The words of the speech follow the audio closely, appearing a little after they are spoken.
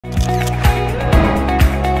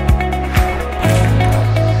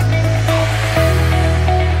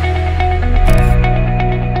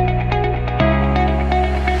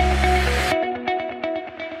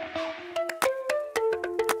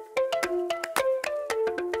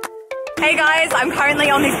Hey guys, I'm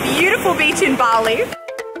currently on this beautiful beach in Bali.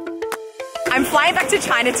 I'm flying back to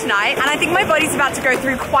China tonight, and I think my body's about to go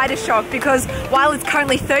through quite a shock because while it's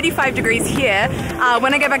currently 35 degrees here,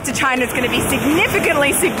 when I go back to China it's going to be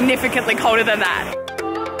significantly colder than that.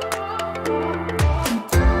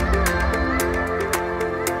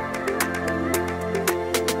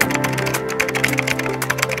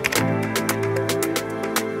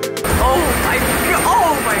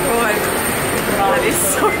 Oh my god. That is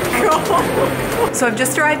so cold. So I've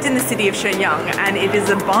just arrived in the city of Shenyang and it is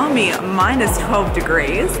a balmy minus 12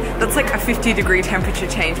 degrees. That's like a 50-degree temperature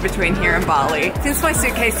change between here and Bali. Since my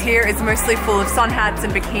suitcase here is mostly full of sun hats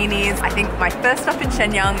and bikinis, I think my first stop in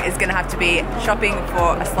Shenyang is gonna have to be shopping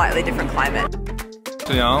for a slightly different climate.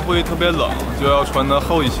 沈阳会特别冷，就要穿得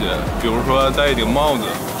厚一些，比如说戴一顶帽子。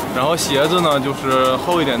然后鞋子呢，就是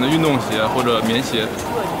厚一点的运动鞋或者棉鞋，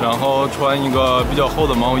然后穿一个比较厚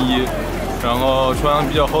的毛衣。 然后穿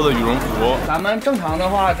比较厚的羽绒服。咱们正常的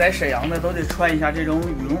话，在沈阳的都得穿一下这种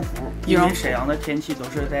羽绒服，因为沈阳的天气都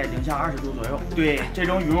是在零下20度左右。对，这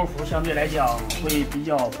种羽绒服相对来讲会比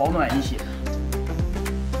较保暖一些。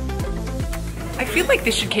I feel like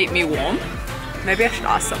this should keep me warm. Maybe I should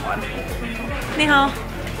ask someone. 你好，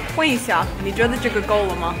问一下，你觉得这个够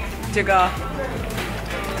了吗？这个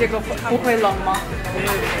不会冷吗？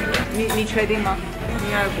你确定吗？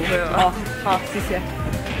应该不会了。哦，好，谢谢。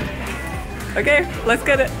 Okay, let's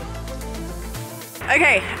get it.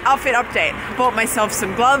 Okay, outfit update. Bought myself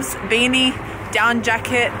some gloves, beanie, down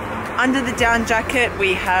jacket. Under the down jacket,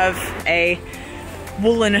 we have a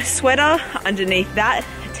woolen sweater. Underneath that,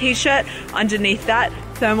 t-shirt. Underneath that,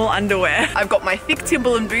 thermal underwear. I've got my thick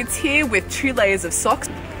Timberland boots here with 2 layers of socks.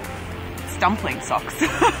 It's dumpling socks.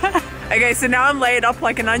 Okay, so now I'm layered up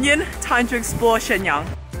like an onion. Time to explore Shenyang.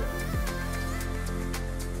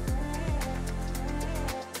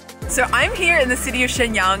 So I'm here in the city of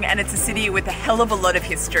Shenyang and it's a city with a hell of a lot of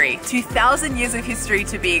history. 2,000 years of history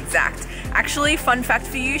to be exact. Actually, fun fact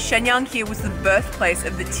for you, Shenyang here was the birthplace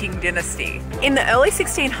of the Qing dynasty. In the early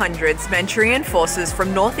 1600s, Manchurian forces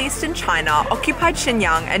from northeastern China occupied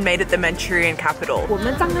Shenyang and made it the Manchurian capital. 我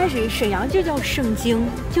们刚开始沈阳就叫盛京，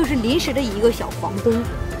就是临时的一个小皇宫。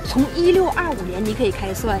从1625年你可以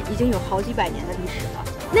开算，已经有好几百年的历史了。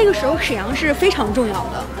 那个时候沈阳是非常重要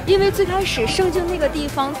的，因为最开始盛京那个地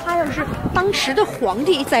方，他要是当时的皇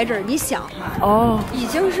帝在这儿，你想哦，已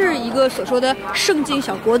经是一个所说的盛京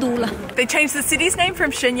小国都了。They changed the city's name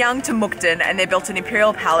from Shenyang to Mukden, and they built an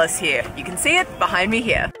imperial palace here. You can see it behind me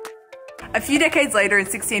here. A few decades later, in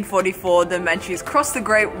 1644, the Manchus crossed the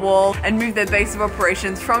Great Wall and moved their base of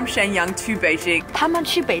operations from Shenyang to Beijing. 他们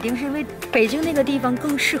去北京是因为北京那个地方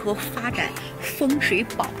更适合发展风水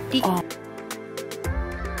宝地。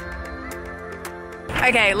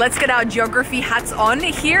Okay, let's get our geography hats on.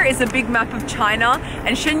 Here is a big map of China,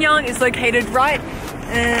 and Shenyang is located right...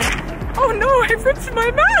 oh no, I've ripped my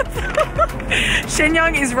map!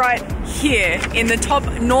 Shenyang is right here in the top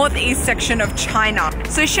northeast section of China.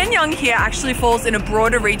 So Shenyang here actually falls in a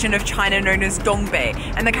broader region of China known as Dongbei,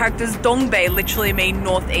 and the characters Dongbei literally mean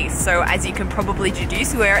northeast. So as you can probably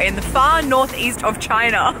deduce, we're in the far northeast of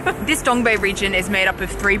China. This Dongbei region is made up of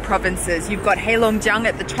 3 provinces. You've got Heilongjiang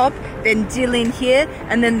at the top, then Jilin here,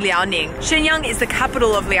 and then Liaoning. Shenyang is the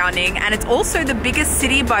capital of Liaoning, and it's also the biggest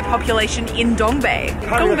city by population in Dongbei.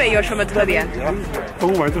 Dongbei 有什么特点？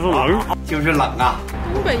东北就是冷，就是冷啊。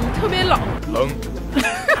东北特别冷。冷。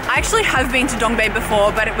I actually have been to Dongbei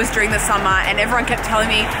before, but it was during the summer, and everyone kept telling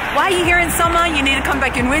me, why are you here in summer? You need to come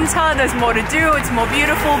back in winter, there's more to do, it's more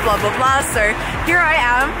beautiful, blah, blah, blah. So here I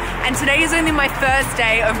am, and today is only my first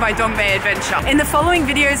day of my Dongbei adventure. In the following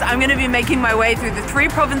videos, I'm going to be making my way through the 3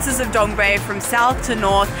 provinces of Dongbei from south to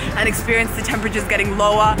north and experience the temperatures getting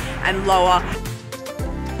lower and lower.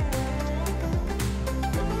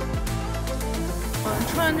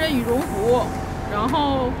 穿着羽绒服，然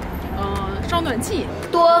后烧暖气，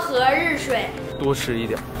多喝日水，多吃一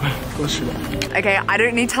点，多吃点。 Okay, I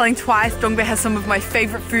don't need telling twice, Dongbei has some of my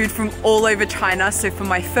favorite food from all over China. So for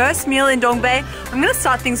my first meal in Dongbei, I'm going to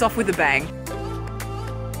start things off with a bang.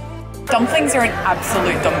 Dumplings are an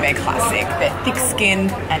absolute Dongbei classic. They're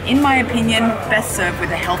thick-skinned and, in my opinion, best served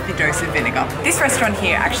with a healthy dose of vinegar. This restaurant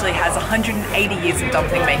here actually has 180 years of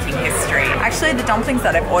dumpling making history. Actually, the dumplings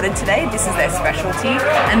that I've ordered today, this is their specialty,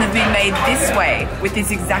 and they've been made this way with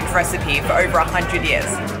this exact recipe for over 100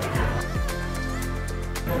 years.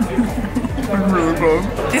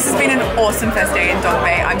 This has been an awesome first day in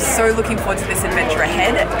Dongbei. I'm so looking forward to this adventure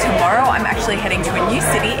ahead. Tomorrow I'm actually heading to a new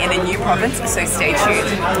city in a new province, so stay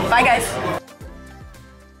tuned. Bye guys!